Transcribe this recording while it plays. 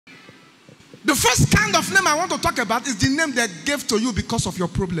The first kind of name I want to talk about is the name they gave to you because of your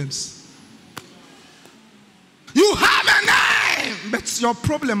problems. You have a name, but your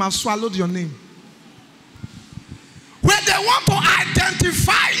problem has swallowed your name. When they want to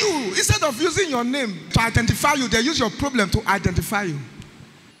identify you, instead of using your name to identify you, they use your problem to identify you.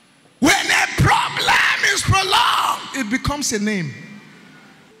 When a problem is prolonged, it becomes a name.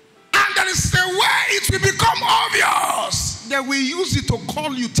 And there is a way it will become obvious. They will use it to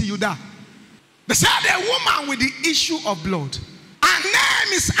call you till you die. They said a woman with the issue of blood. Her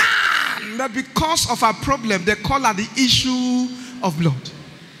name is Anne, but because of her problem, they call her the issue of blood.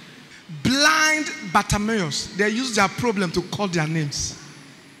 Blind Bartimaeus, they use their problem to call their names.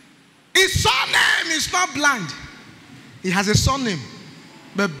 His surname is not blind. He has a surname,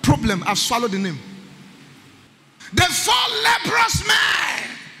 but problem have swallowed the name. The 4 leprous men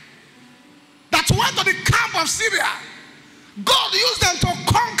that went to the camp of Syria, God used them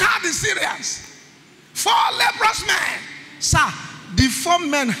to conquer the Syrians. 4 leprous men. Sir, the 4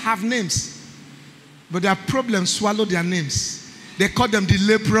 men have names, but their problems swallow their names. They call them the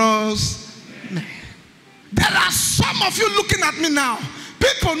leprous men. There are some of you looking at me now.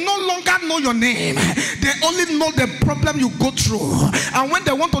 People no longer know your name. They only know the problem you go through. And when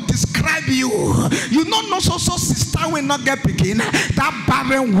they want to describe you, you don't know so sister will not get picking. That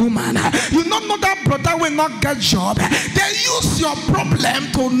barren woman. You don't know that brother will not get job. They use your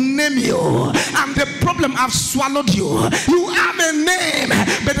problem to name you. And the problem have swallowed you. You have a name.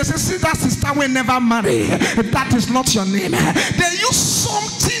 But they say, see, that sister will never marry. That is not your name. They use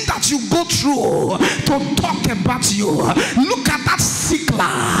something that you go through to talk about you. Look at that Sikla.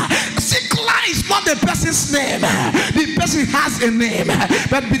 Sikla is not the person's name. The person has a name,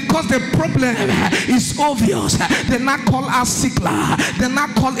 but because the problem is obvious, they not call us Sikla. They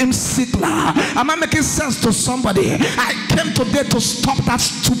not call him Sikla. Am I making sense to somebody? I came today to stop that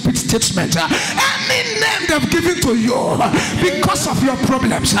stupid statement. Any name they've given to you because of your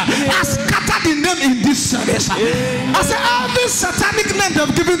problems, I scatter the name in this service. I say every satanic name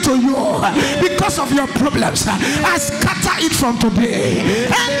they've given to you because of your problems, I scatter it from today.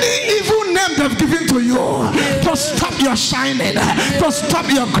 Any evil name they've given to you to stop your shining, to stop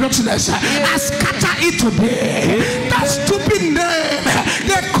your greatness, I scatter it today. That stupid name,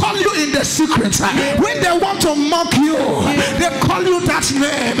 they call you in the secret. When they want to mock you, they call you that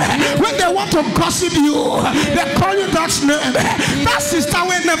name. When they want to gossip you, they call you that name. That sister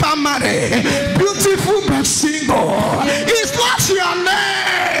will never marry. Beautiful but single. It's not your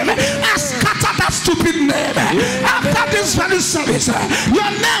name. I scatter that stupid name. After this very service,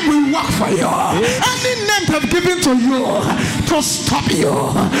 your name will work for you. Any name they've given to you to stop you,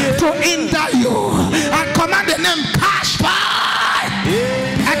 to hinder you, I command the name cash by.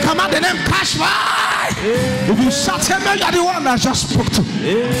 I command the name cash by. If you shout, tell me you're the one that just spoke to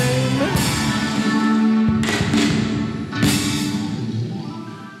me.